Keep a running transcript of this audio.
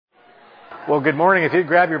Well, good morning. If you'd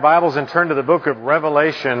grab your Bibles and turn to the book of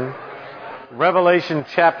Revelation, Revelation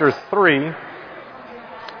chapter 3.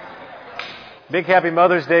 Big happy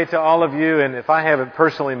Mother's Day to all of you. And if I haven't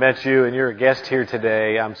personally met you and you're a guest here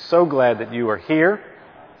today, I'm so glad that you are here.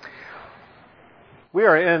 We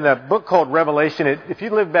are in a book called Revelation. If you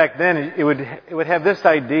lived back then, it would have this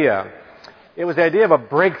idea. It was the idea of a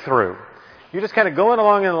breakthrough. You're just kind of going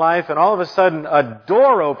along in life, and all of a sudden a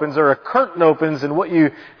door opens or a curtain opens, and what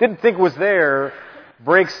you didn't think was there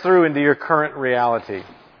breaks through into your current reality.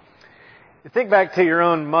 Think back to your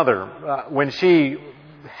own mother when she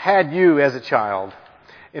had you as a child.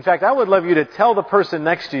 In fact, I would love you to tell the person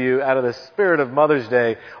next to you, out of the spirit of Mother's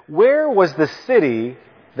Day, where was the city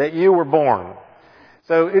that you were born?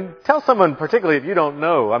 So tell someone, particularly if you don't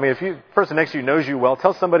know, if the person next to you knows you well,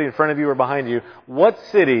 tell somebody in front of you or behind you, what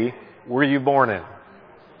city were you born in?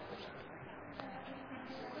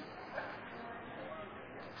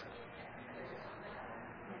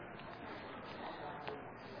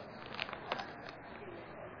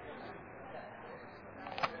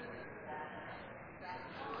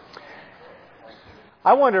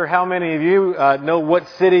 I wonder how many of you know what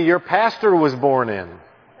city your pastor was born in.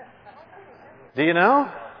 Do you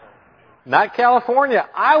know? Not California.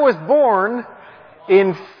 I was born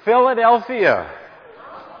in Philadelphia,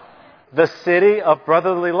 the city of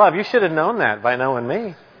brotherly love. You should have known that by knowing me. I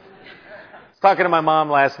was talking to my mom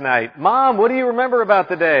last night. Mom, what do you remember about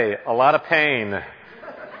the day? A lot of pain.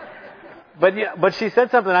 But she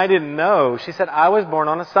said something I didn't know. She said, I was born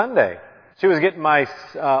on a Sunday. She was getting my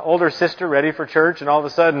older sister ready for church, and all of a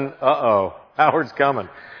sudden, Howard's coming.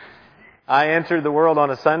 I entered the world on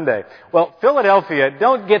a Sunday. Well, Philadelphia,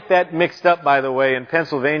 don't get that mixed up, by the way, in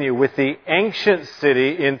Pennsylvania with the ancient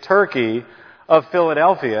city in Turkey of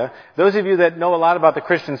Philadelphia. Those of you that know a lot about the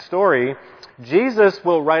Christian story, Jesus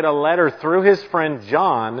will write a letter through his friend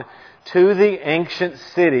John to the ancient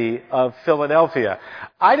city of Philadelphia.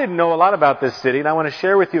 I didn't know a lot about this city, and I want to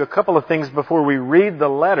share with you a couple of things before we read the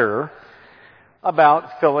letter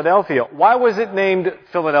about Philadelphia. Why was it named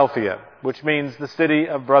Philadelphia, which means the city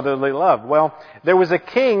of brotherly love? Well, there was a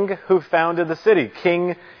king who founded the city,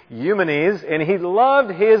 King Eumenes, and he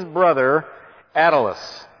loved his brother Attalus.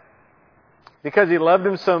 Because he loved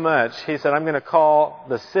him so much, he said, I'm going to call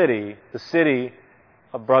the city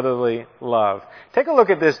of brotherly love. Take a look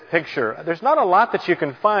at this picture. There's not a lot that you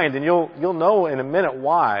can find, and you'll know in a minute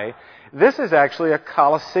why. This is actually a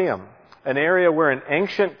Colosseum, an area where an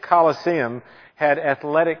ancient Colosseum had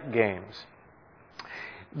athletic games.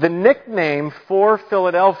 The nickname for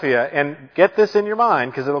Philadelphia, and get this in your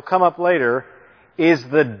mind because it'll come up later, is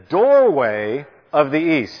the doorway of the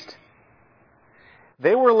East.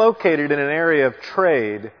 They were located in an area of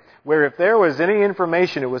trade where if there was any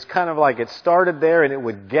information, it was kind of like it started there and it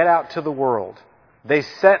would get out to the world. They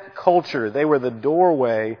set culture. They were the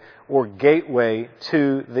doorway or gateway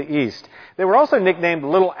to the East. They were also nicknamed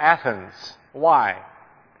Little Athens. Why?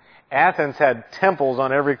 Athens had temples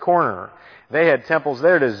on every corner. They had temples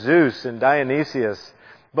there to Zeus and Dionysius.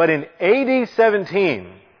 But in AD 17,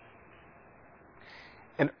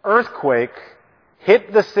 an earthquake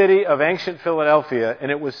hit the city of ancient Philadelphia,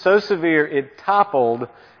 and it was so severe it toppled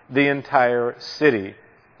the entire city.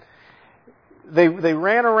 They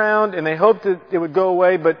ran around and they hoped that it would go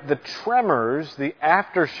away, but the tremors, the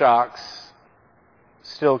aftershocks,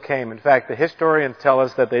 still came. In fact, the historians tell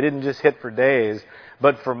us that they didn't just hit for days,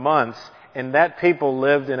 but for months, and that people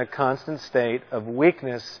lived in a constant state of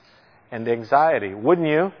weakness and anxiety. Wouldn't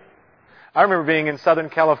you? I remember being in Southern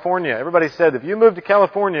California. Everybody said, if you move to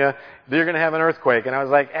California, you're going to have an earthquake. And I was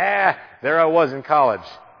like, there I was in college.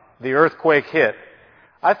 The earthquake hit.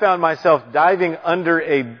 I found myself diving under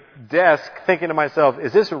a desk thinking to myself,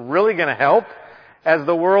 is this really going to help? As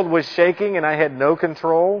the world was shaking and I had no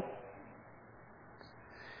control.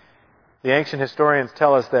 The ancient historians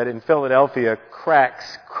tell us that in Philadelphia,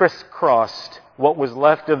 cracks crisscrossed what was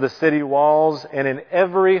left of the city walls, and in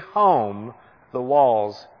every home, the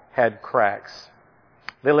walls had cracks.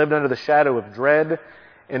 They lived under the shadow of dread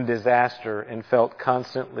and disaster and felt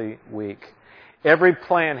constantly weak. Every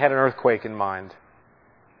plan had an earthquake in mind.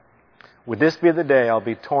 Would this be the day I'll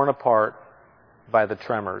be torn apart by the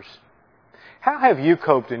tremors? How have you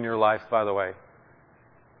coped in your life, by the way,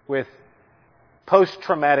 with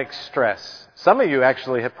post-traumatic stress? Some of you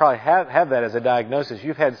actually have probably have that as a diagnosis.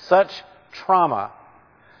 You've had such trauma.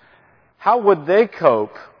 How would they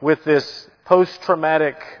cope with this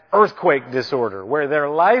post-traumatic earthquake disorder, where their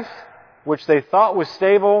life, which they thought was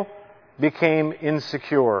stable, became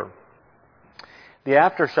insecure? The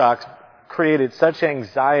aftershocks created such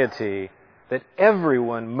anxiety that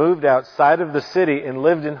everyone moved outside of the city and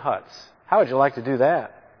lived in huts. How would you like to do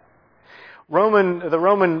that? The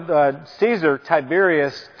Roman Caesar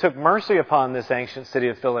Tiberius took mercy upon this ancient city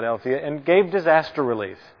of Philadelphia and gave disaster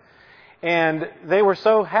relief. And they were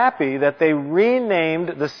so happy that they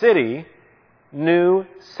renamed the city New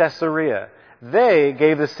Caesarea. They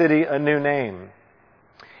gave the city a new name.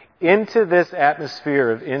 Into this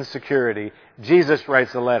atmosphere of insecurity, Jesus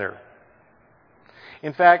writes a letter.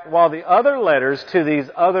 In fact, while the other letters to these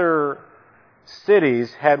other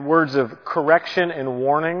cities had words of correction and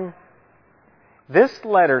warning, this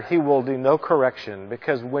letter he will do no correction,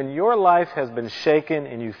 because when your life has been shaken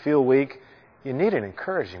and you feel weak, you need an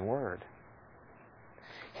encouraging word.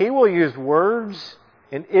 He will use words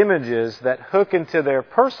and images that hook into their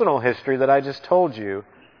personal history that I just told you,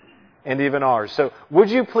 and even ours. So would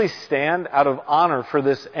you please stand out of honor for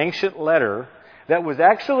this ancient letter that was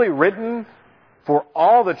actually written for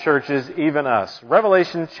all the churches, even us.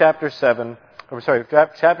 Revelation chapter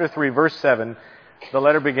 3, verse 7, the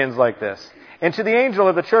letter begins like this. And to the angel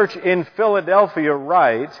of the church in Philadelphia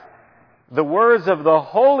write, the words of the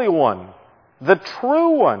Holy One, the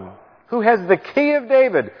true One, who has the key of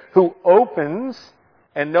David, who opens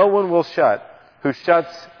and no one will shut, who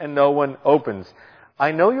shuts and no one opens.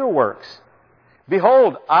 I know your works.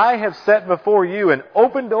 Behold, I have set before you an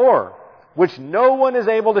open door, which no one is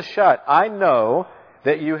able to shut. I know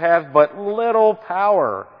that you have but little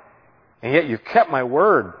power, and yet you've kept my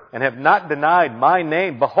word and have not denied my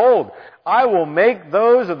name. Behold, I will make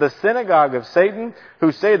those of the synagogue of Satan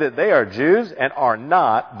who say that they are Jews and are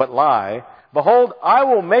not, but lie. Behold, I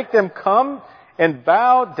will make them come and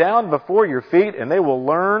bow down before your feet, and they will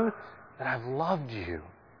learn that I've loved you.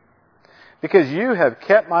 Because you have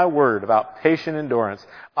kept my word about patient endurance.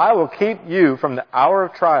 I will keep you from the hour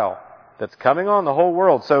of trial that's coming on the whole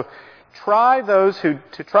world. So try those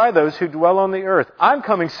who dwell on the earth. I'm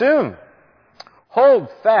coming soon. Hold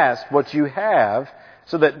fast what you have,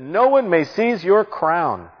 so that no one may seize your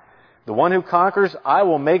crown. The one who conquers, I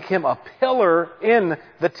will make him a pillar in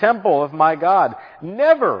the temple of my God.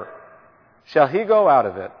 Never shall he go out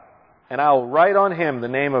of it. And I will write on him the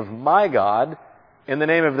name of my God, in the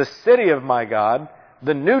name of the city of my God,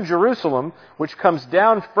 the new Jerusalem, which comes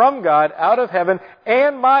down from God out of heaven,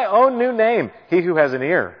 and my own new name. He who has an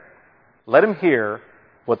ear, let him hear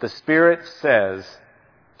what the Spirit says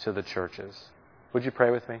to the churches. Would you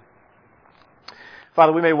pray with me?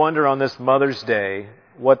 Father, we may wonder on this Mother's Day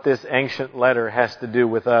what this ancient letter has to do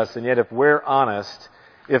with us, and yet if we're honest,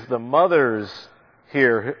 if the mothers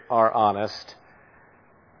here are honest,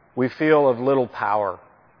 we feel of little power.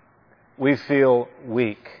 We feel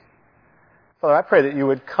weak. Father, I pray that you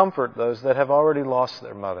would comfort those that have already lost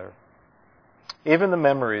their mother. Even the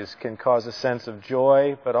memories can cause a sense of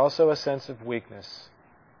joy, but also a sense of weakness.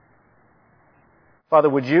 Father,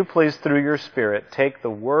 would you please, through your Spirit, take the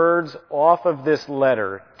words off of this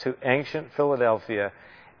letter to ancient Philadelphia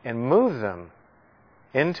and move them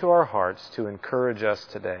into our hearts to encourage us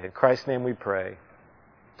today. In Christ's name we pray.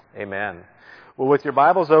 Amen. Well, with your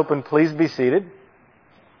Bibles open, please be seated.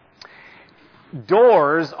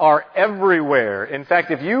 Doors are everywhere. In fact,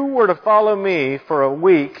 if you were to follow me for a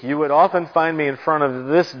week, you would often find me in front of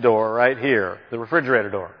this door right here, the refrigerator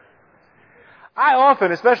door. I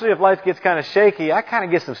often, especially if life gets kind of shaky, I kind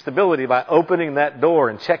of get some stability by opening that door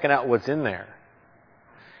and checking out what's in there.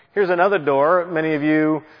 Here's another door. Many of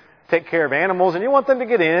you take care of animals and you want them to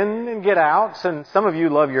get in and get out. And some of you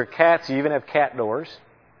love your cats. You even have cat doors.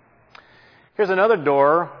 Here's another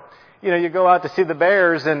door. You know, you go out to see the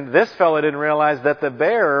bears, and this fella didn't realize that the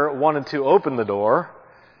bear wanted to open the door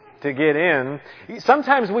to get in.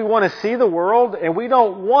 Sometimes we want to see the world, and we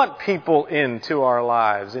don't want people into our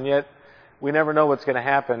lives, and yet we never know what's going to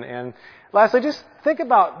happen. And lastly, just think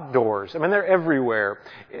about doors. I mean, they're everywhere,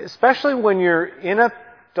 especially when you're in a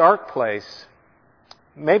dark place,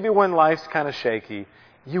 maybe when life's kind of shaky.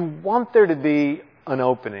 You want there to be an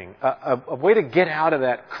opening, a way to get out of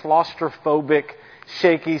that claustrophobic,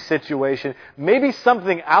 shaky situation. Maybe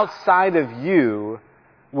something outside of you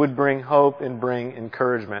would bring hope and bring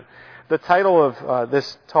encouragement. The title of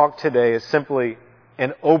this talk today is simply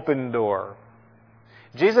An Open Door.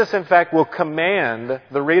 Jesus, in fact, will command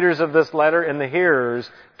the readers of this letter and the hearers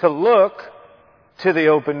to look to the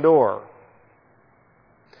open door.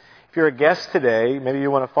 If you're a guest today, maybe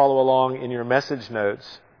you want to follow along in your message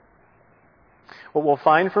notes. What we'll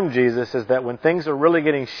find from Jesus is that when things are really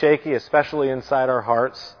getting shaky, especially inside our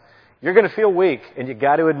hearts, you're going to feel weak, and you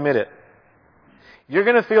got to admit it. You're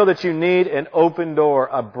going to feel that you need an open door,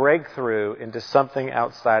 a breakthrough into something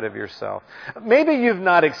outside of yourself. Maybe you've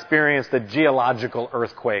not experienced a geological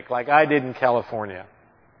earthquake like I did in California.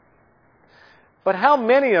 But how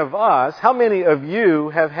many of us, how many of you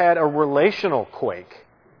have had a relational quake?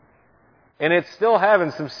 and it's still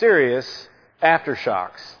having some serious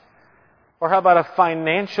aftershocks. Or how about a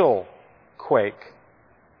financial quake?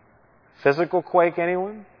 Physical quake,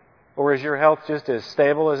 anyone? Or is your health just as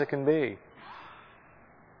stable as it can be?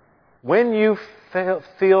 When you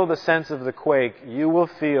feel the sense of the quake, you will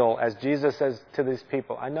feel, as Jesus says to these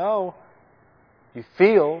people, I know. You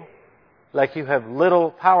feel like you have little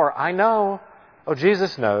power. I know. Oh,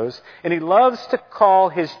 Jesus knows. And He loves to call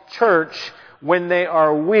His church, when they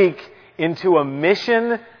are weak, into a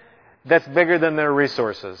mission that's bigger than their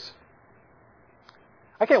resources.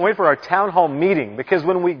 I can't wait for our town hall meeting, because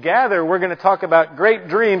when we gather, we're going to talk about great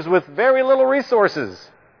dreams with very little resources.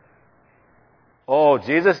 Oh,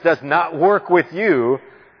 Jesus does not work with you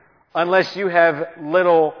unless you have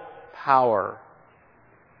little power.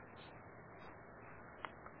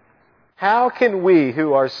 How can we,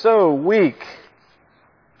 who are so weak,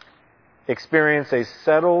 experience a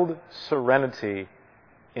settled serenity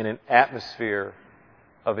in an atmosphere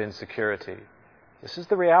of insecurity? This is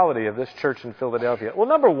the reality of this church in Philadelphia. Well,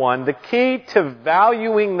 number one, the key to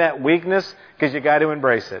valuing that weakness, because you got to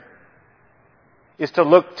embrace it, is to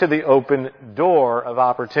look to the open door of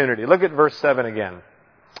opportunity. Look at verse 7 again.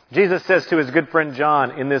 Jesus says to His good friend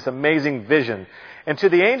John in this amazing vision, and to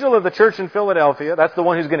the angel of the church in Philadelphia, that's the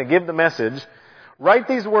one who's going to give the message, write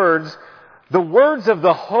these words, the words of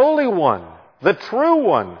the Holy One, the true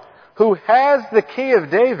One, who has the key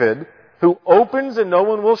of David, who opens and no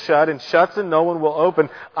one will shut, and shuts and no one will open.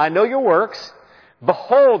 I know your works.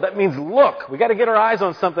 Behold, that means look. We got to get our eyes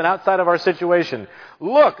on something outside of our situation.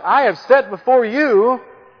 Look, I have set before you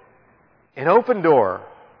an open door,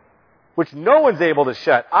 which no one's able to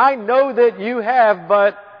shut. I know that you have,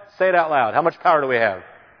 but say it out loud. How much power do we have?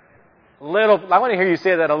 Little. I want to hear you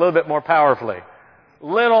say that a little bit more powerfully.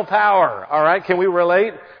 Little power. All right, can we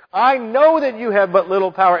relate? I know that you have but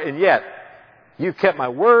little power, and yet you kept my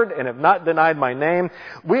word and have not denied my name.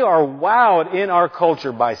 We are wowed in our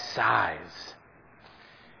culture by size.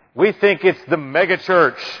 We think it's the mega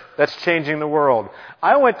church that's changing the world.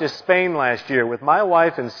 I went to Spain last year with my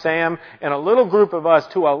wife and Sam and a little group of us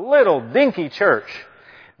to a little dinky church.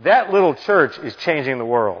 That little church is changing the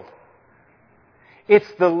world.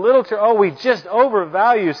 It's the little church. Oh, we just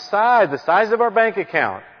overvalue size, the size of our bank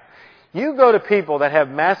account. You go to people that have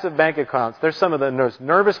massive bank accounts, they're some of the most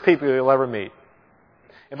nervous people you'll ever meet.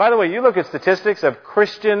 And by the way, you look at statistics of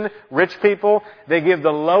Christian rich people, they give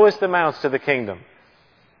the lowest amounts to the kingdom.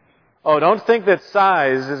 Oh, don't think that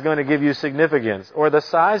size is going to give you significance, or the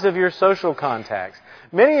size of your social contacts.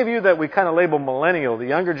 Many of you that we kind of label millennial, the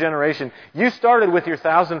younger generation, you started with your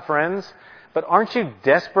 1,000 friends, but aren't you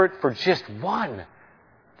desperate for just one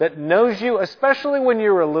that knows you, especially when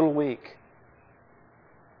you're a little weak?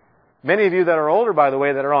 Many of you that are older, by the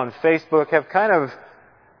way, that are on Facebook have kind of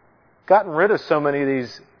gotten rid of so many of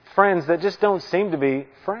these friends that just don't seem to be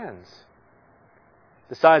friends.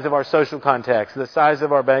 The size of our social contacts, the size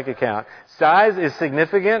of our bank account. Size is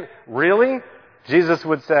significant? Really? Jesus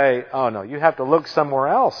would say, oh no, you have to look somewhere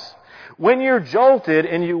else. When you're jolted,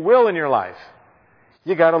 and you will in your life,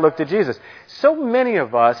 you got to look to Jesus. So many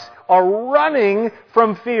of us are running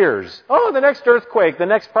from fears. Oh, the next earthquake, the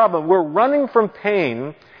next problem. We're running from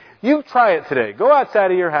pain. You try it today. Go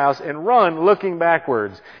outside of your house and run looking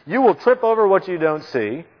backwards. You will trip over what you don't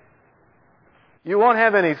see. You won't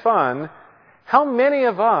have any fun. How many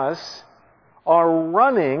of us are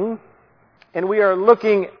running and we are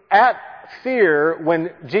looking at fear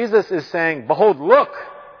when Jesus is saying, behold, look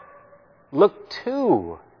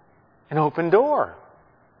to an open door.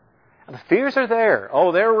 And the fears are there.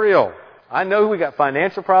 Oh, they're real. I know we got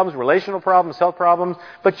financial problems, relational problems, health problems,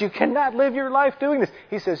 but you cannot live your life doing this.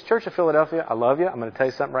 He says, Church of Philadelphia, I love you. I'm going to tell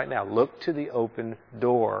you something right now. Look to the open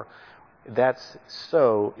door. That's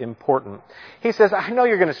so important. He says, I know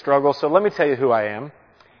you're going to struggle, so let me tell you who I am.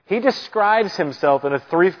 He describes himself in a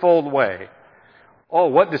threefold way. Oh,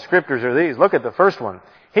 what descriptors are these? Look at the first one.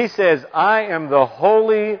 He says, I am the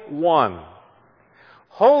Holy One.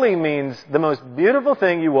 Holy means the most beautiful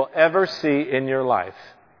thing you will ever see in your life.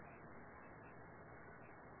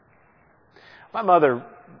 My mother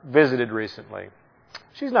visited recently.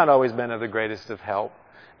 She's not always been of the greatest of help.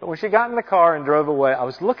 But when she got in the car and drove away, I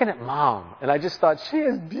was looking at Mom, and I just thought, she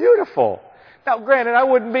is beautiful. Now, granted, I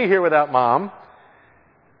wouldn't be here without Mom.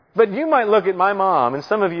 But you might look at my mom, and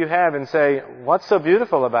some of you have, and say, what's so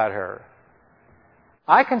beautiful about her?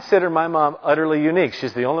 I consider my mom utterly unique.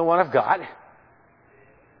 She's the only one I've got.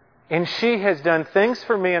 And she has done things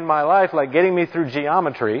for me in my life, like getting me through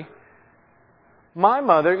geometry. My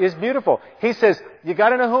mother is beautiful. He says, you got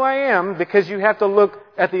to know who I am, because you have to look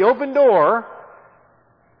at the open door.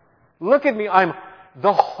 Look at me. I'm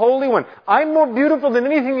the Holy One. I'm more beautiful than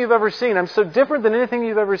anything you've ever seen. I'm so different than anything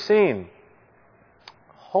you've ever seen.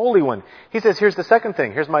 Holy One. He says, here's the second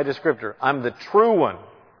thing. Here's my descriptor. I'm the true one.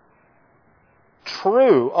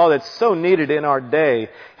 True. Oh, that's so needed in our day.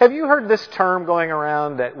 Have you heard this term going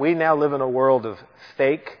around that we now live in a world of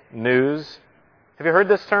fake news? Have you heard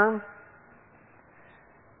this term?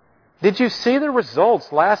 Did you see the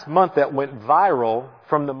results last month that went viral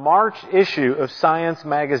from the March issue of Science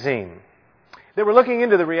magazine? They were looking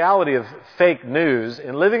into the reality of fake news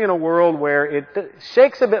and living in a world where it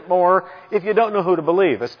shakes a bit more if you don't know who to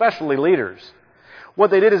believe, especially leaders. What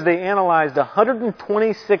they did is they analyzed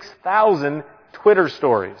 126,000 Twitter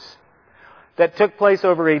stories that took place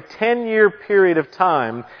over a 10-year period of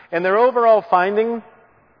time, and their overall finding,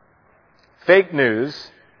 fake news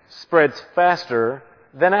spreads faster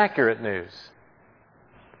than accurate news.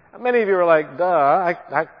 Many of you are like, duh,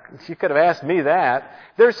 you could have asked me that.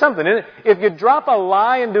 There's something in it. If you drop a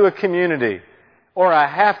lie into a community or a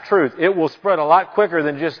half-truth, it will spread a lot quicker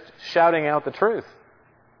than just shouting out the truth.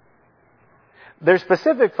 Their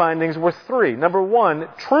specific findings were three. Number one,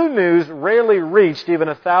 true news rarely reached even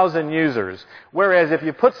 1,000 users, whereas if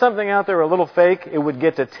you put something out there a little fake, it would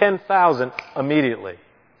get to 10,000 immediately.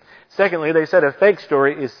 Secondly, they said a fake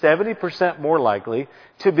story is 70% more likely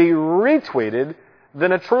to be retweeted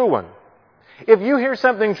than a true one. If you hear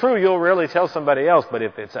something true, you'll rarely tell somebody else, but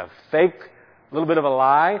if it's a fake, little bit of a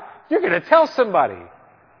lie, you're going to tell somebody.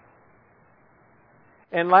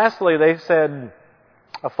 And lastly, they said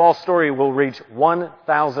a false story will reach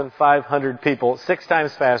 1,500 people 6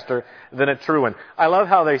 times faster than a true one. I love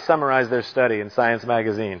how they summarize their study in Science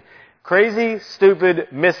magazine. Crazy, stupid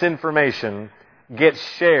misinformation gets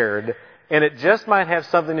shared, and it just might have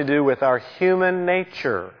something to do with our human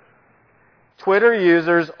nature. Twitter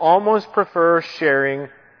users almost prefer sharing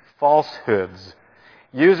falsehoods.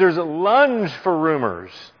 Users lunge for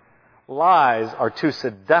rumors. Lies are too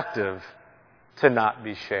seductive to not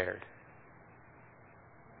be shared.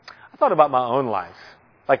 I thought about my own life,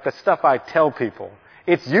 like the stuff I tell people.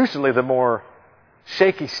 It's usually the more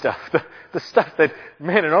shaky stuff, the stuff that,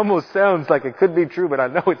 man, it almost sounds like it could be true, but I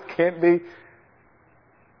know it can't be.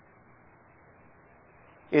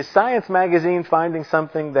 Is Science magazine finding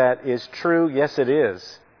something that is true? Yes, it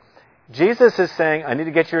is. Jesus is saying, I need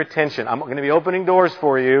to get your attention. I'm going to be opening doors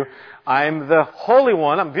for you. I'm the Holy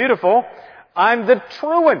One. I'm beautiful. I'm the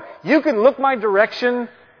true one. You can look my direction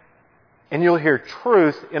and you'll hear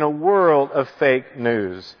truth in a world of fake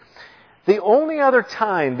news. The only other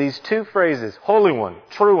time these two phrases, Holy One,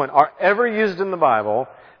 True One, are ever used in the Bible,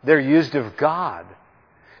 they're used of God.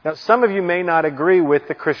 Now, some of you may not agree with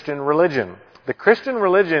the Christian religion. The Christian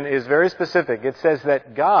religion is very specific. It says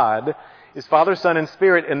that God is Father, Son, and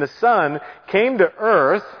Spirit, and the Son came to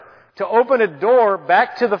earth to open a door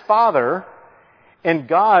back to the Father, and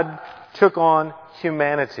God took on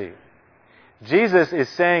humanity. Jesus is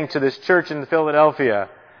saying to this church in Philadelphia,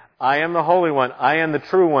 I am the Holy One, I am the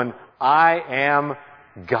True One, I am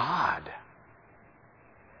God.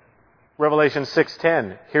 Revelation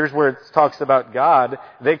 6:10, here's where it talks about God.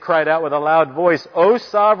 They cried out with a loud voice, O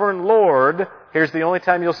sovereign Lord, here's the only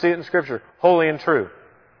time you'll see it in Scripture, holy and true.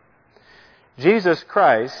 Jesus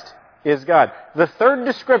Christ is God. The third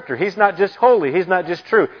descriptor, He's not just holy, He's not just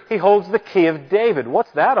true. He holds the key of David.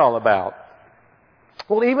 What's that all about?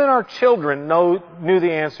 Well, even our children knew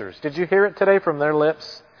the answers. Did you hear it today from their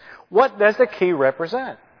lips? What does the key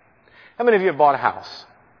represent? How many of you have bought a house?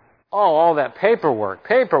 Oh, all that paperwork,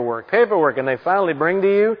 and they finally bring to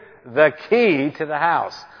you the key to the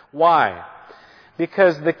house. Why?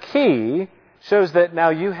 Because the key shows that now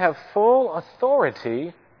you have full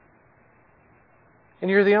authority and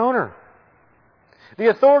you're the owner. The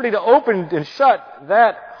authority to open and shut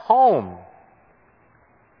that home.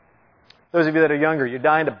 Those of you that are younger, you're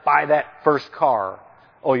dying to buy that first car.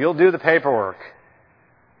 Oh, you'll do the paperwork.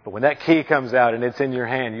 But when that key comes out and it's in your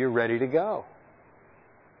hand, you're ready to go.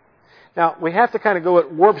 Now, we have to kind of go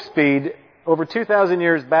at warp speed over 2,000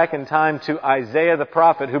 years back in time to Isaiah the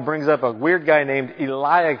prophet, who brings up a weird guy named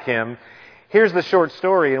Eliakim. Here's the short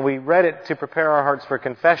story, and we read it to prepare our hearts for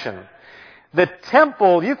confession. The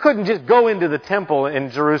temple, you couldn't just go into the temple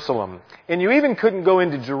in Jerusalem. And you even couldn't go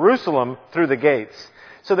into Jerusalem through the gates.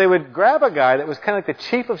 So they would grab a guy that was kind of like the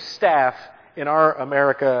chief of staff in our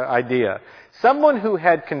America idea. Someone who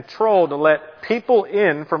had control to let people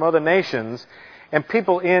in from other nations, and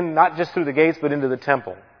people in not just through the gates but into the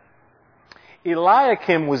temple.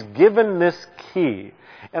 Eliakim was given this key.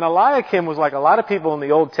 And Eliakim was like a lot of people in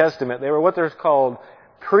the Old Testament. They were what they're called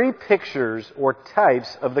pre-pictures or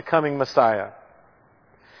types of the coming Messiah.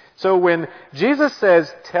 So when Jesus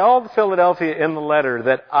says, tell Philadelphia in the letter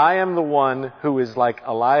that I am the one who is like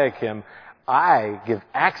Eliakim, I give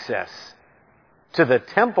access to the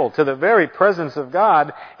temple, to the very presence of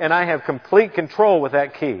God, and I have complete control with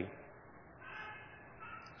that key.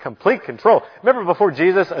 Complete control. Remember before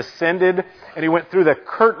Jesus ascended and he went through the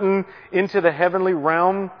curtain into the heavenly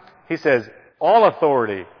realm? He says, all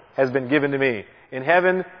authority has been given to me in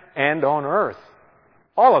heaven and on earth.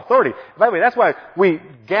 All authority. By the way, that's why we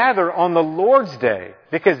gather on the Lord's Day,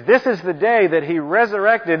 because this is the day that he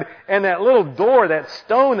resurrected, and that little door, that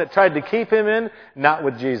stone that tried to keep him in, not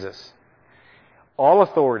with Jesus. All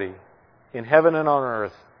authority in heaven and on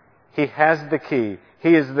earth. He has the key.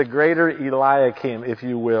 He is the greater Eliakim, if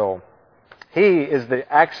you will. He is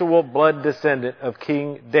the actual blood descendant of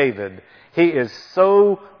King David. He is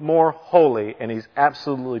so more holy, and he's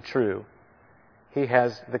absolutely true. He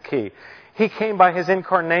has the key. He came by his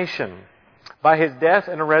incarnation, by his death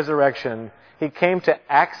and resurrection. He came to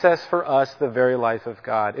access for us the very life of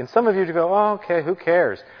God. And some of you go, oh, okay, who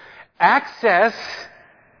cares? Access,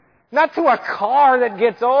 not to a car that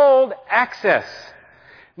gets old, access.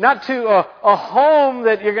 Not to a home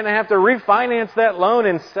that you're going to have to refinance that loan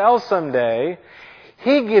and sell someday.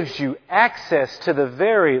 He gives you access to the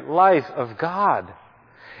very life of God.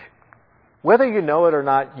 Whether you know it or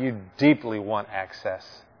not, you deeply want access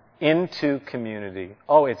into community.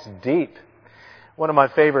 Oh, it's deep. One of my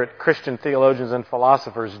favorite Christian theologians and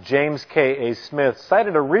philosophers, James K. A. Smith,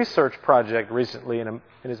 cited a research project recently in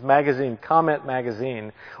his magazine, Comment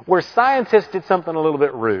Magazine, where scientists did something a little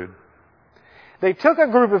bit rude. They took a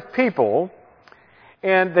group of people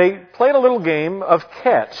and they played a little game of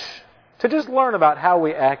catch to just learn about how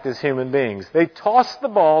we act as human beings. They tossed the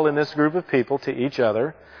ball in this group of people to each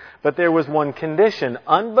other, but there was one condition.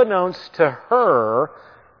 Unbeknownst to her,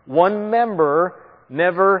 one member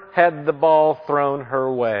never had the ball thrown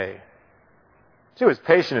her way. She was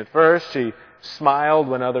patient at first. She smiled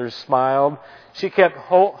when others smiled. She kept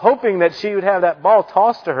hoping that she would have that ball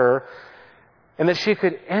tossed to her and that she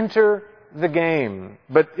could enter the game.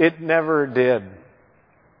 But it never did.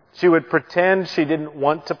 She would pretend she didn't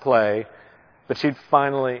want to play, but she'd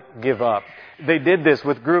finally give up. They did this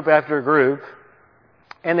with group after group.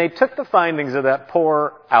 And they took the findings of that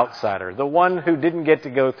poor outsider, the one who didn't get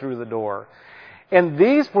to go through the door. And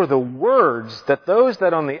these were the words that those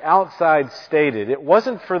that on the outside stated. It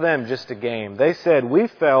wasn't for them just a game. They said, we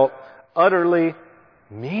felt utterly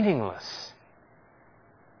meaningless,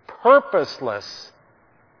 purposeless,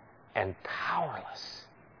 and powerless.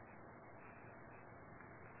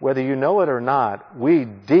 Whether you know it or not, we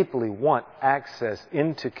deeply want access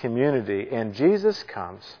into community. And Jesus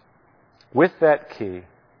comes with that key.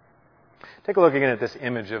 Take a look again at this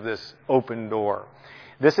image of this open door.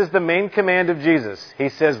 This is the main command of Jesus. He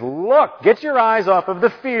says, look, get your eyes off of the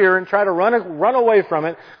fear and try to run away from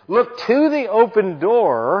it. Look to the open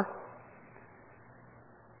door.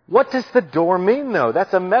 What does the door mean, though?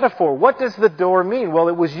 That's a metaphor. What does the door mean? Well,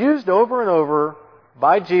 it was used over and over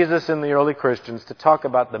by Jesus and the early Christians to talk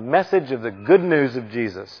about the message of the good news of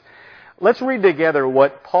Jesus. Let's read together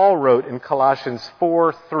what Paul wrote in Colossians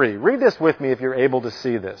 4:3. Read this with me if you're able to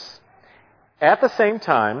see this. At the same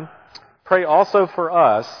time, pray also for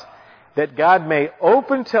us that God may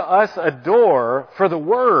open to us a door for the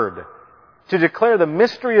Word to declare the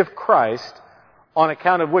mystery of Christ, on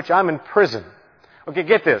account of which I'm in prison. Okay,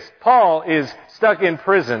 get this. Paul is stuck in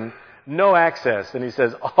prison, no access. And he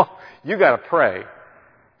says, oh, you got to pray.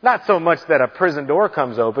 Not so much that a prison door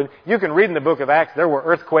comes open. You can read in the book of Acts, there were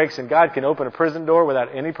earthquakes and God can open a prison door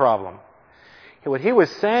without any problem. What he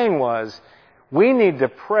was saying was, we need to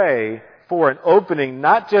pray for an opening,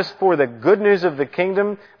 not just for the good news of the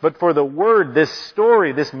kingdom, but for the Word, this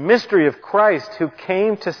story, this mystery of Christ who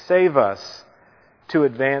came to save us, to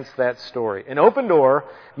advance that story. An open door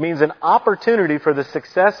means an opportunity for the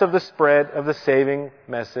success of the spread of the saving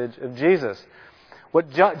message of Jesus. What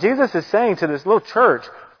Jesus is saying to this little church,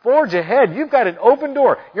 forge ahead. You've got an open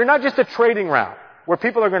door. You're not just a trading route where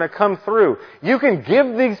people are going to come through. You can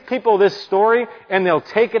give these people this story and they'll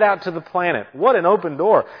take it out to the planet. What an open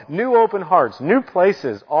door. New open hearts, new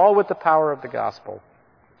places, all with the power of the gospel.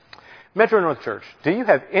 Metro North Church, do you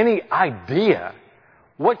have any idea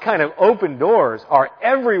what kind of open doors are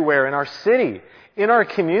everywhere in our city, in our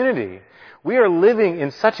community? We are living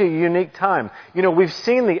in such a unique time. You know, we've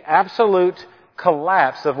seen the absolute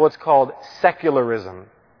collapse of what's called secularism.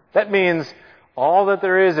 That means all that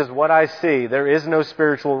there is what I see. There is no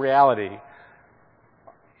spiritual reality.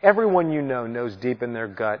 Everyone you know knows deep in their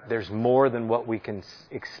gut there's more than what we can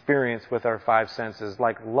experience with our five senses,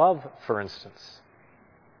 like love, for instance.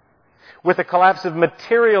 with the collapse of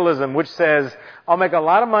materialism, which says, I'll make a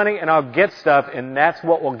lot of money and I'll get stuff, and that's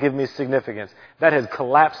what will give me significance. That has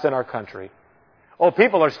collapsed in our country. Oh,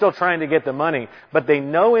 people are still trying to get the money, but they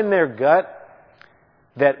know in their gut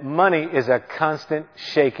that money is a constant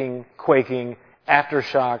shaking, quaking,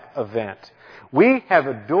 aftershock event. We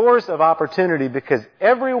have doors of opportunity because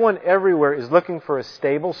everyone everywhere is looking for a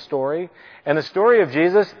stable story, and the story of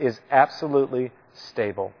Jesus is absolutely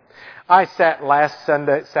stable. I sat last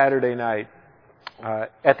Saturday night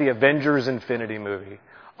at the Avengers Infinity movie.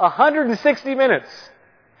 160 minutes.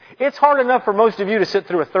 It's hard enough for most of you to sit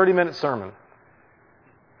through a 30-minute sermon.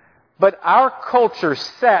 But our culture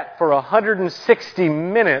sat for 160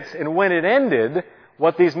 minutes, and when it ended,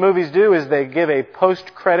 what these movies do is they give a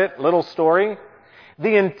post-credit little story.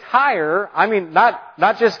 The entire,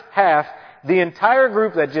 not just half, the entire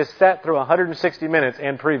group that just sat through 160 minutes,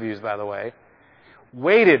 and previews, by the way,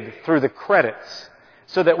 waited through the credits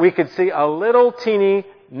so that we could see a little teeny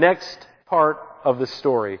next part of the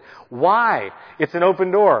story. Why? It's an open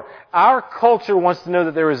door. Our culture wants to know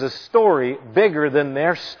that there is a story bigger than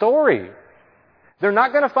their story. They're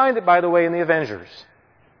not going to find it, by the way, in the Avengers.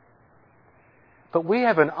 But we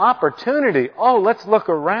have an opportunity. Oh, let's look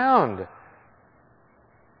around.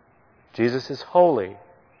 Jesus is holy.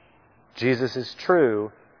 Jesus is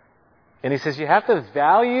true. And he says you have to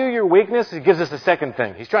value your weakness. He gives us the second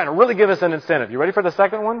thing. He's trying to really give us an incentive. You ready for the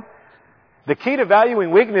second one? The key to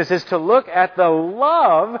valuing weakness is to look at the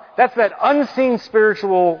love. That's that unseen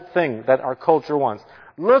spiritual thing that our culture wants.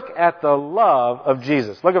 Look at the love of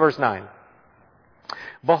Jesus. Look at verse 9.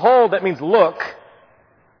 Behold, that means look.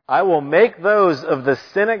 I will make those of the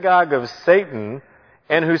synagogue of Satan,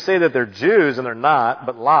 and who say that they're Jews and they're not,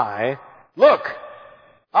 but lie. Look,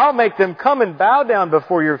 I'll make them come and bow down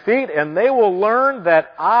before your feet, and they will learn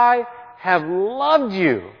that I have loved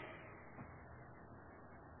you.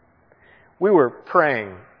 We were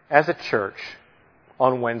praying as a church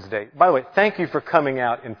on Wednesday. By the way, thank you for coming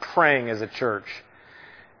out and praying as a church.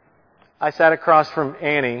 I sat across from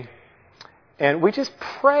Annie, and we just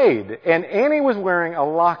prayed. And Annie was wearing a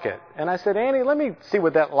locket. And I said, Annie, let me see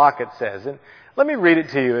what that locket says. And let me read it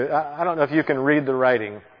to you. I don't know if you can read the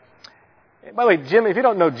writing. By the way, Jim, if you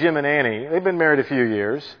don't know Jim and Annie, they've been married a few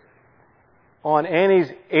years. On Annie's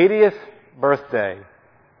 80th birthday,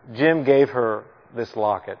 Jim gave her this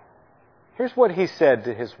locket. Here's what he said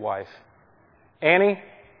to his wife. Annie,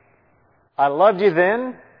 I loved you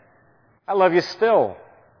then. I love you still.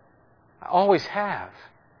 I always have.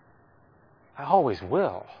 I always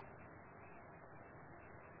will.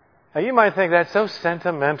 Now you might think that's so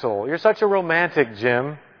sentimental. You're such a romantic,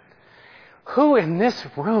 Jim. Who in this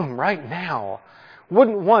room right now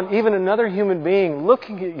wouldn't want even another human being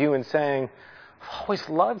looking at you and saying, I've always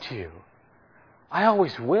loved you. I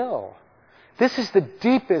always will. This is the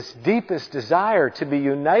deepest, deepest desire, to be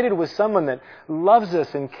united with someone that loves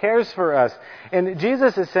us and cares for us. And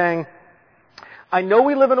Jesus is saying, I know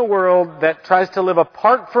we live in a world that tries to live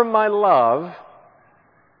apart from my love,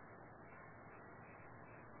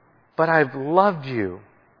 but I've loved you.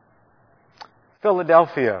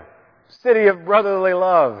 Philadelphia, city of brotherly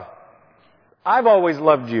love. I've always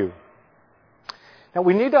loved you. Now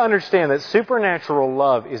we need to understand that supernatural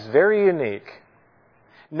love is very unique.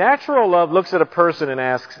 Natural love looks at a person and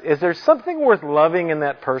asks, is there something worth loving in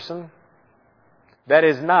that person? That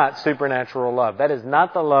is not supernatural love. That is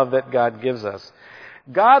not the love that God gives us.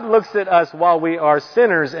 God looks at us while we are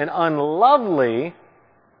sinners and unlovely,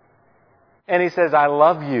 and He says, I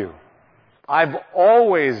love you. I've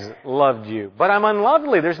always loved you. But I'm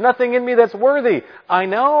unlovely. There's nothing in me that's worthy. I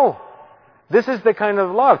know. This is the kind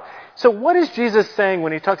of love. So what is Jesus saying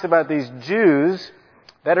when He talks about these Jews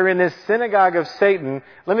that are in this synagogue of Satan?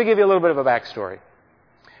 Let me give you a little bit of a backstory.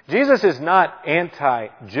 Jesus is not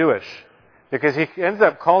anti-Jewish, because He ends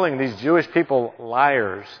up calling these Jewish people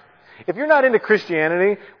liars. If you're not into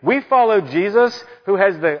Christianity, we follow Jesus, who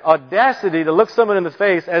has the audacity to look someone in the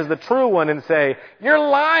face as the true one and say, you're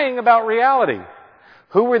lying about reality.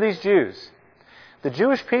 Who were these Jews? The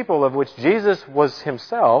Jewish people, of which Jesus was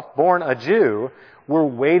Himself, born a Jew, were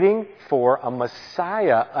waiting for a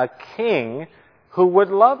Messiah, a king, who would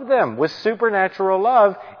love them with supernatural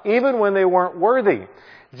love, even when they weren't worthy.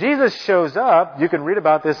 Jesus shows up. You can read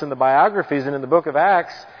about this in the biographies and in the book of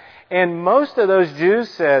Acts. And most of those Jews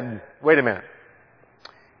said, wait a minute.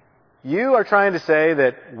 You are trying to say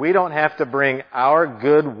that we don't have to bring our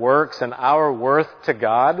good works and our worth to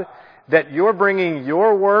God? That you're bringing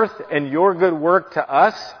your worth and your good work to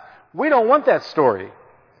us? We don't want that story.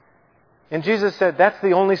 And Jesus said, that's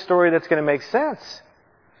the only story that's going to make sense.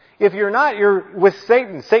 If you're not, you're with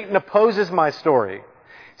Satan. Satan opposes my story.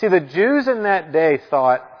 See, the Jews in that day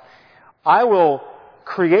thought, I will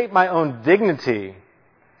create my own dignity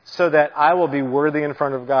so that I will be worthy in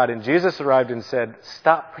front of God. And Jesus arrived and said,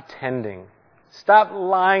 stop pretending. Stop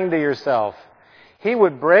lying to yourself. He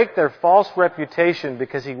would break their false reputation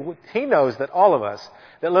because he knows that all of us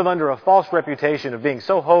that live under a false reputation of being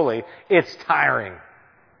so holy, it's tiring.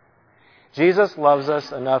 Jesus loves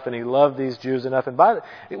us enough, and he loved these Jews enough. And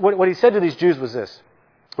what he said to these Jews was this.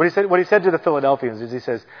 What he said to the Philadelphians is he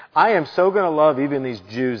says, I am so going to love even these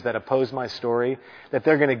Jews that oppose my story, that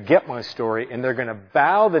they're going to get my story, and they're going to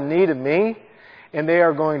bow the knee to me, and they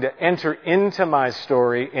are going to enter into my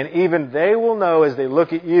story, and even they will know as they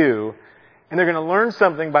look at you, and they're going to learn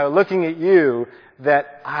something by looking at you,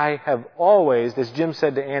 that I have always, as Jim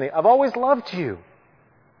said to Annie, I've always loved you.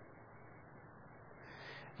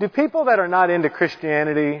 Do people that are not into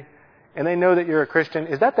Christianity, and they know that you're a Christian,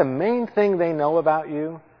 is that the main thing they know about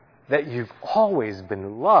you? That you've always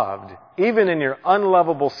been loved, even in your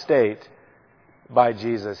unlovable state, by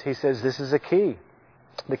Jesus. He says this is a key.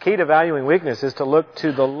 The key to valuing weakness is to look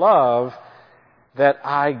to the love that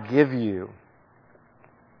I give you.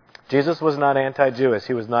 Jesus was not anti-Jewish.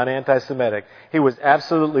 He was not anti-Semitic. He was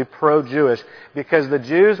absolutely pro-Jewish because the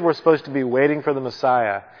Jews were supposed to be waiting for the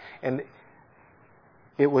Messiah. And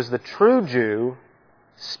it was the true Jew,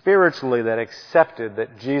 spiritually, that accepted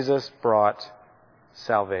that Jesus brought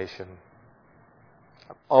salvation.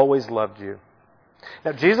 I've always loved you.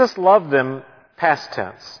 Now, Jesus loved them past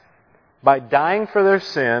tense. By dying for their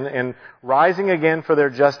sin and rising again for their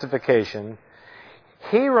justification,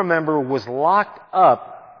 he, remember, was locked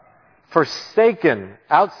up, forsaken,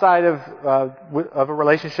 outside of a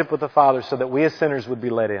relationship with the Father so that we as sinners would be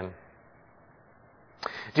let in.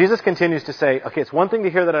 Jesus continues to say, okay, it's one thing to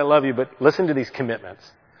hear that I love you, but listen to these commitments.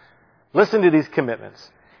 Listen to these commitments.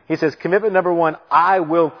 He says, commitment number 1, I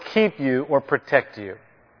will keep you or protect you.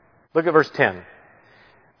 Look at verse 10.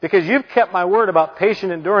 Because you've kept my word about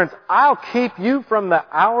patient endurance, I'll keep you from the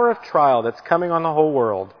hour of trial that's coming on the whole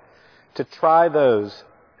world to try those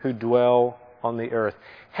who dwell on the earth.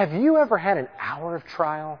 Have you ever had an hour of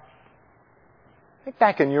trial? Think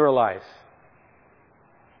back in your life.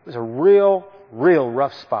 It was a real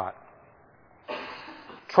rough spot.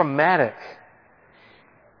 Traumatic.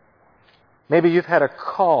 Maybe you've had a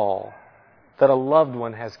call that a loved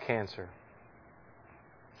one has cancer.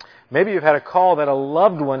 Maybe you've had a call that a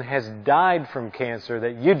loved one has died from cancer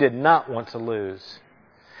that you did not want to lose.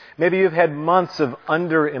 Maybe you've had months of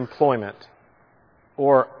underemployment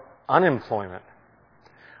or unemployment.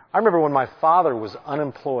 I remember when my father was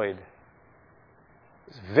unemployed.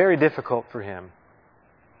 It was very difficult for him.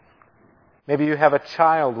 Maybe you have a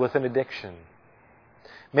child with an addiction.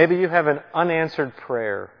 Maybe you have an unanswered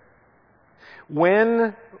prayer.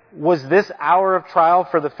 When was this hour of trial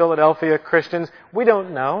for the Philadelphia Christians? We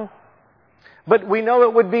don't know. But we know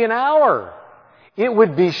it would be an hour. It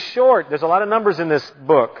would be short. There's a lot of numbers in this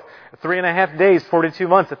book. 3.5 days, 42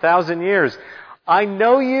 months, 1,000 years. I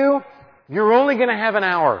know you. You're only going to have an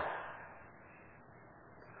hour.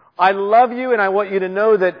 I love you and I want you to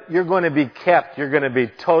know that you're going to be kept. You're going to be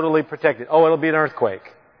totally protected. Oh, it'll be an earthquake.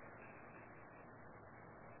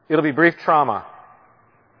 It'll be brief trauma.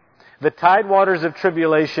 The tide waters of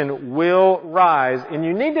tribulation will rise. And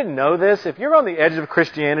you need to know this. If you're on the edge of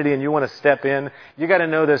Christianity and you want to step in, you got to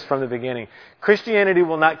know this from the beginning. Christianity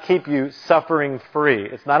will not keep you suffering free.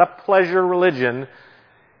 It's not a pleasure religion.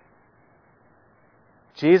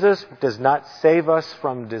 Jesus does not save us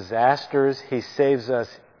from disasters. He saves us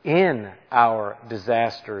in our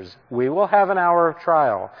disasters. We will have an hour of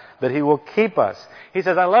trial, but He will keep us. He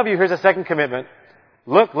says, I love you. Here's a second commitment.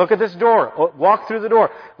 Look at this door. Walk through the door.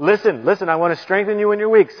 Listen, I want to strengthen you in your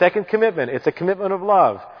week. Second commitment. It's a commitment of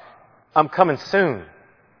love. I'm coming soon.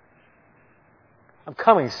 I'm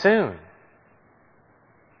coming soon.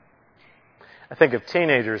 I think of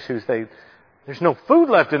teenagers who say, there's no food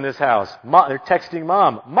left in this house. They're texting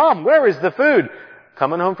mom. Mom, where is the food?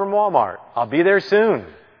 Coming home from Walmart. I'll be there soon.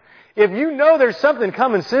 If you know there's something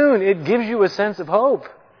coming soon, it gives you a sense of hope.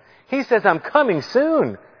 He says, I'm coming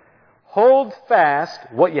soon. Hold fast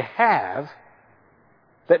what you have,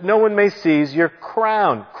 that no one may seize your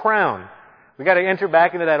crown. Crown. We got to enter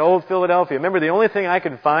back into that old Philadelphia. Remember, the only thing I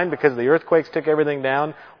could find, because the earthquakes took everything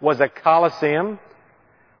down, was a coliseum,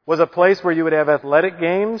 was a place where you would have athletic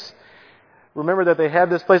games. Remember that they had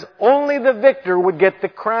this place. Only the victor would get the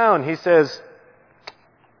crown. He says,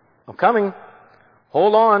 I'm coming.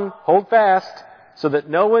 Hold on. Hold fast, so that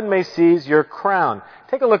no one may seize your crown.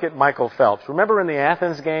 Take a look at Michael Phelps. Remember in the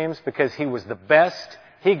Athens Games, because he was the best,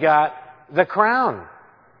 he got the crown.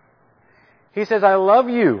 He says, I love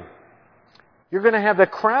you. You're going to have the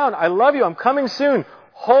crown. I love you. I'm coming soon.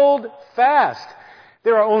 Hold fast.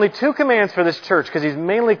 There are only 2 commands for this church because he's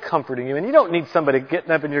mainly comforting you. And you don't need somebody getting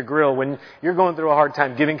up in your grill when you're going through a hard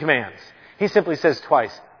time giving commands. He simply says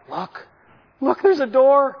twice, look, there's a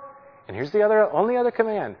door. And here's the only other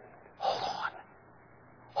command. Hold on.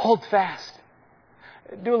 Hold fast.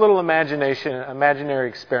 Do a little imaginary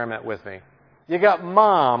experiment with me. You got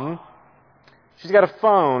Mom. She's got a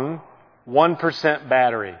phone, 1%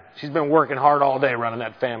 battery. She's been working hard all day running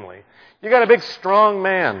that family. You got a big, strong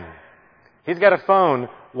man. He's got a phone,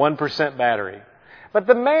 1% battery. But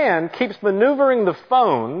the man keeps maneuvering the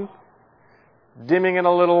phone, dimming it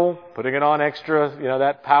a little, putting it on extra,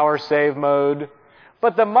 that power save mode.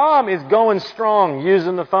 But the mom is going strong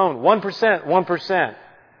using the phone, 1%.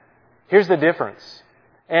 Here's the difference.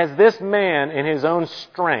 As this man, in his own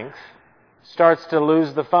strength, starts to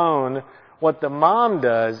lose the phone, what the mom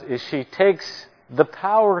does is she takes the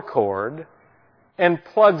power cord and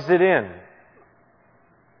plugs it in.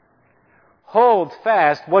 Hold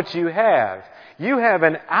fast what you have. You have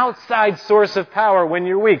an outside source of power when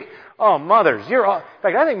you're weak. Oh, mothers, in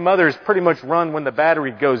fact, I think mothers pretty much run when the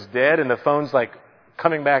battery goes dead and the phone's like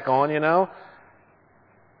coming back on,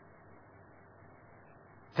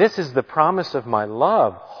 This is the promise of my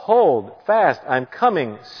love. Hold fast. I'm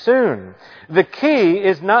coming soon. The key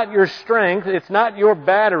is not your strength. It's not your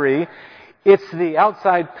battery. It's the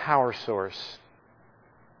outside power source.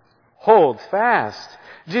 Hold fast.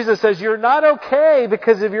 Jesus says you're not okay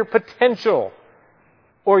because of your potential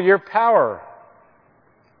or your power,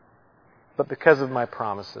 but because of my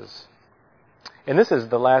promises. And this is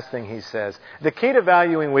the last thing he says. The key to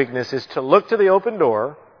valuing weakness is to look to the open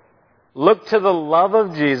door, look to the love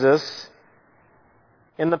of Jesus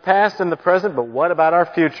in the past and the present, but what about our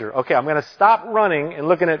future? Okay, I'm going to stop running and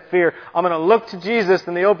looking at fear. I'm going to look to Jesus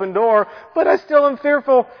in the open door, but I still am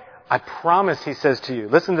fearful. I promise, he says to you,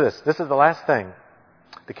 listen to this. This is the last thing.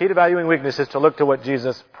 The key to valuing weakness is to look to what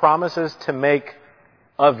Jesus promises to make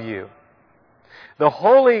of you. The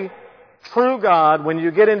holy, true God, when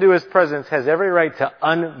you get into His presence, has every right to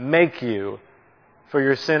unmake you for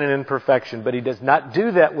your sin and imperfection. But He does not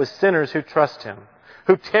do that with sinners who trust Him,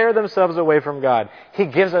 who tear themselves away from God. He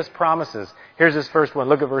gives us promises. Here's His first one.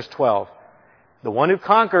 Look at verse 12. The one who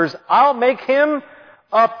conquers, I'll make him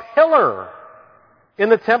a pillar in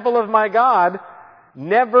the temple of my God.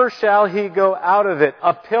 Never shall he go out of it.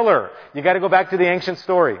 A pillar. You got to go back to the ancient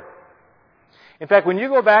story. In fact, when you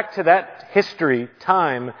go back to that history,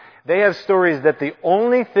 time, they have stories that the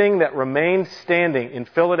only thing that remained standing in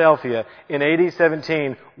Philadelphia in AD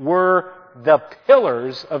 17 were the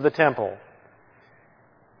pillars of the temple.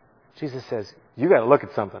 Jesus says, you got to look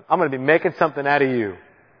at something. I'm going to be making something out of you.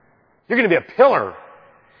 You're going to be a pillar.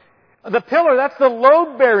 The pillar, that's the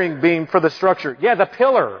load-bearing beam for the structure. Yeah, the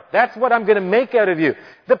pillar. That's what I'm going to make out of you.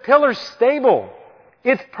 The pillar's stable.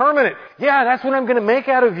 It's permanent. Yeah, that's what I'm going to make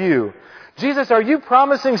out of you. Jesus, are you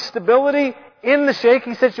promising stability in the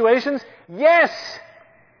shaky situations? Yes.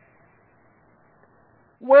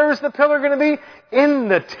 Where is the pillar going to be? In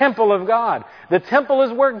the temple of God. The temple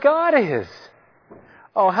is where God is.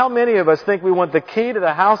 Oh, how many of us think we want the key to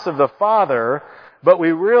the house of the Father, but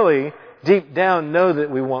we really, deep down, know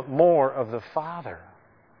that we want more of the Father?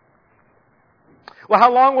 Well,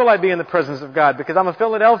 how long will I be in the presence of God? Because I'm a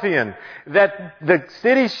Philadelphian. That the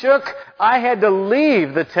city shook, I had to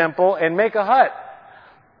leave the temple and make a hut.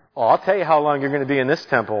 Oh, I'll tell you how long you're going to be in this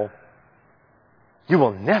temple. You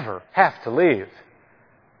will never have to leave.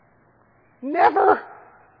 Never.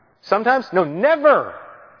 Sometimes? No, never.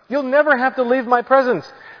 You'll never have to leave my presence.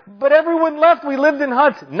 But everyone left. We lived in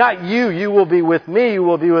huts. Not you. You will be with me. You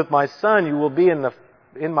will be with my son. You will be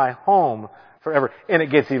in my home forever. And it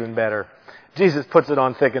gets even better. Jesus puts it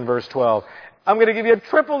on thick in verse 12. I'm going to give you a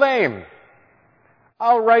triple name.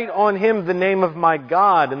 I'll write on him the name of my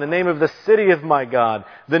God and the name of the city of my God,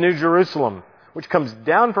 the New Jerusalem, which comes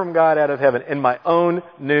down from God out of heaven, in my own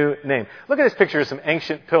new name. Look at this picture of some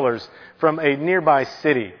ancient pillars from a nearby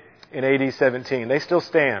city in AD 17. They still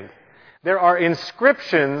stand. There are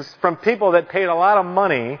inscriptions from people that paid a lot of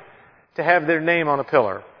money to have their name on a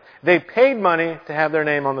pillar. They paid money to have their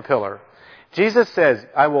name on the pillar. Jesus says,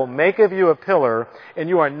 I will make of you a pillar, and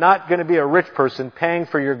you are not going to be a rich person paying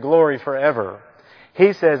for your glory forever.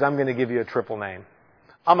 He says, I'm going to give you a triple name.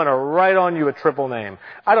 I'm going to write on you a triple name.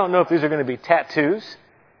 I don't know if these are going to be tattoos.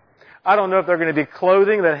 I don't know if they're going to be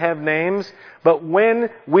clothing that have names. But when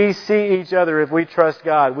we see each other, if we trust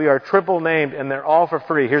God, we are triple named, and they're all for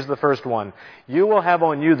free. Here's the first one. You will have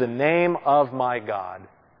on you the name of my God.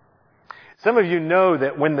 Some of you know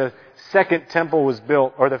that when the second temple was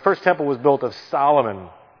built, or the first temple was built of Solomon,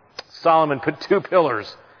 Solomon put 2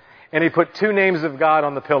 pillars. And he put 2 names of God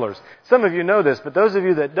on the pillars. Some of you know this, but those of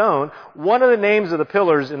you that don't, one of the names of the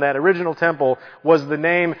pillars in that original temple was the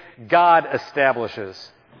name God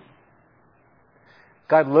establishes.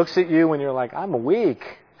 God looks at you when you're like, I'm weak.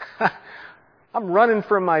 I'm running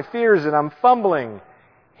from my fears and I'm fumbling.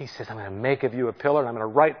 He says, I'm going to make of you a pillar and I'm going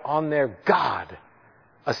to write on there, God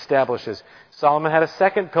establishes. Solomon had a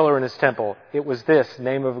second pillar in his temple. It was this,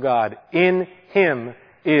 name of God. In Him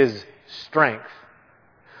is strength.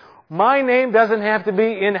 My name doesn't have to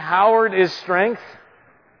be in Howard is strength.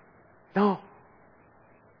 No.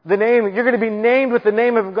 The name, you're going to be named with the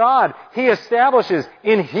name of God. He establishes.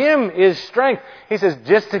 In Him is strength. He says,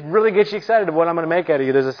 just to really get you excited of what I'm going to make out of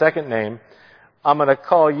you, there's a second name. I'm going to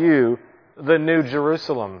call you the New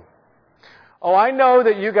Jerusalem. Oh, I know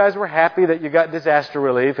that you guys were happy that you got disaster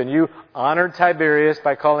relief and you honored Tiberius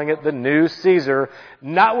by calling it the New Caesar.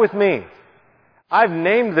 Not with me. I've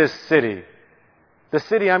named this city. The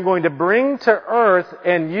city I'm going to bring to earth,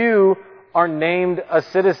 and you are named a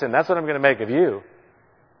citizen. That's what I'm going to make of you.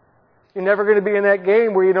 You're never going to be in that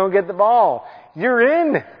game where you don't get the ball. You're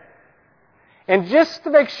in. And just to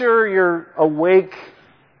make sure you're awake,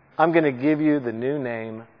 I'm going to give you the new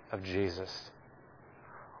name of Jesus.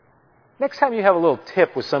 Next time you have a little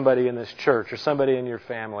tip with somebody in this church or somebody in your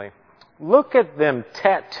family, look at them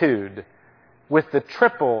tattooed with the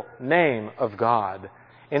triple name of God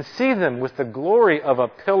and see them with the glory of a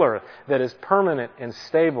pillar that is permanent and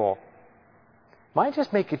stable. Might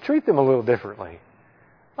just make you treat them a little differently.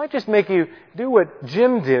 Might just make you do what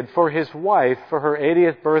Jim did for his wife for her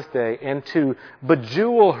 80th birthday and to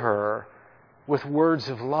bejewel her with words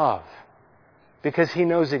of love because he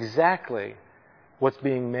knows exactly what's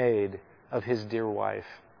being made of his dear wife.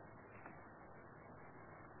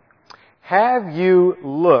 Have you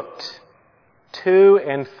looked to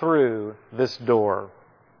and through this door?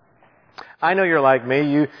 I know you're like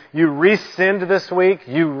me. You re-sinned this week.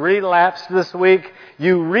 You relapsed this week.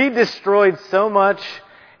 You re-destroyed so much.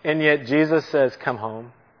 And yet Jesus says, come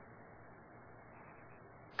home.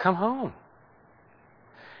 Come home.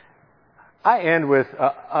 I end with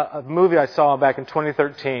a movie I saw back in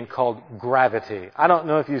 2013 called Gravity. I don't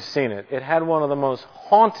know if you've seen it. It had one of the most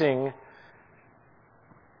haunting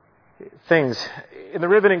things. In the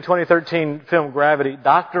riveting 2013 film Gravity,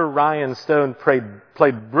 Dr. Ryan Stone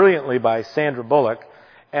played brilliantly by Sandra Bullock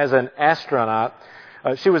as an astronaut.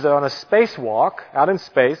 She was on a spacewalk out in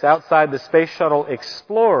space outside the Space Shuttle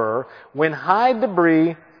Explorer when high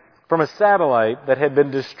debris from a satellite that had been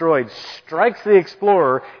destroyed strikes the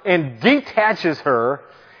Explorer and detaches her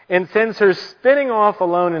and sends her spinning off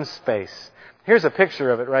alone in space. Here's a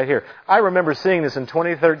picture of it right here. I remember seeing this in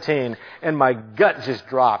 2013 and my gut just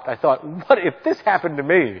dropped. I thought, what if this happened to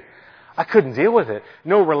me? I couldn't deal with it.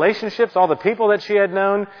 No relationships, all the people that she had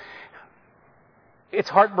known. It's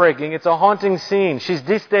heartbreaking. It's a haunting scene. She's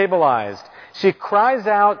destabilized. She cries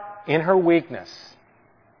out in her weakness.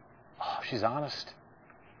 Oh, she's honest.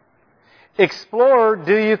 Explorer,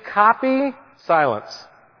 do you copy? Silence.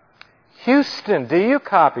 Houston, do you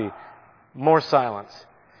copy? More silence.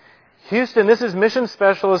 Houston, this is Mission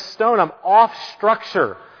Specialist Stone. I'm off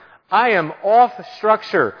structure. I am off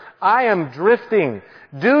structure. I am drifting.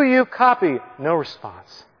 Do you copy? No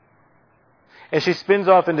response. As she spins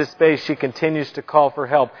off into space, she continues to call for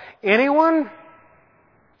help. Anyone?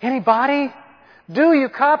 Anybody? Do you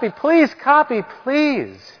copy? Please copy,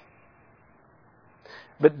 please.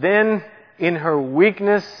 But then, in her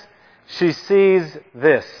weakness, she sees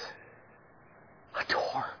this. A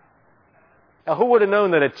door. Now, who would have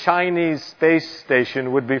known that a Chinese space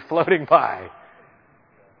station would be floating by?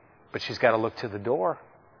 But she's got to look to the door.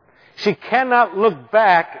 She cannot look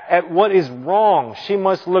back at what is wrong. She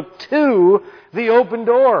must look to the open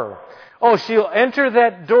door. Oh, she'll enter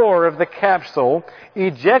that door of the capsule,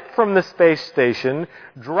 eject from the space station,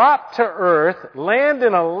 drop to Earth, land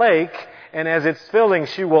in a lake, and as it's filling,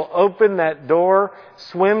 she will open that door,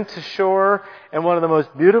 swim to shore, and one of the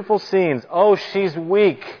most beautiful scenes. Oh, she's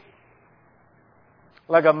weak.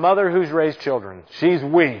 Like a mother who's raised children. She's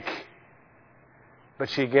weak. But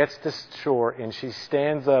she gets to shore and she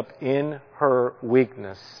stands up in her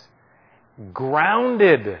weakness.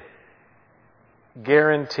 Grounded.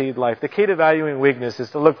 Guaranteed life. The key to valuing weakness is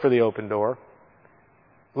to look for the open door.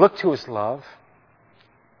 Look to His love.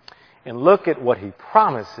 And look at what He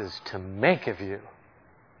promises to make of you.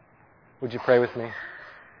 Would you pray with me?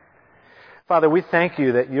 Father, we thank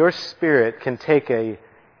You that Your Spirit can take a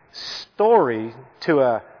story to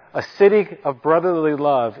a city of brotherly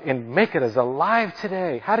love and make it as alive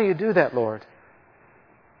today. How do You do that, Lord?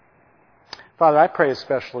 Father, I pray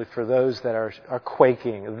especially for those that are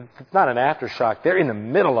quaking. It's not an aftershock. They're in the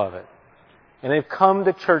middle of it. And they've come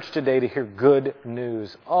to church today to hear good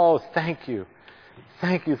news. Oh, thank you.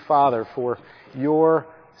 Thank you, Father, for your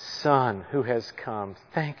Son who has come.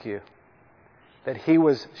 Thank you that He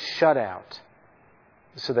was shut out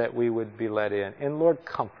so that we would be let in. And Lord,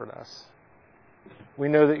 comfort us. We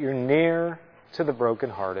know that you're near to the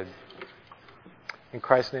brokenhearted. In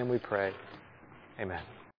Christ's name we pray. Amen.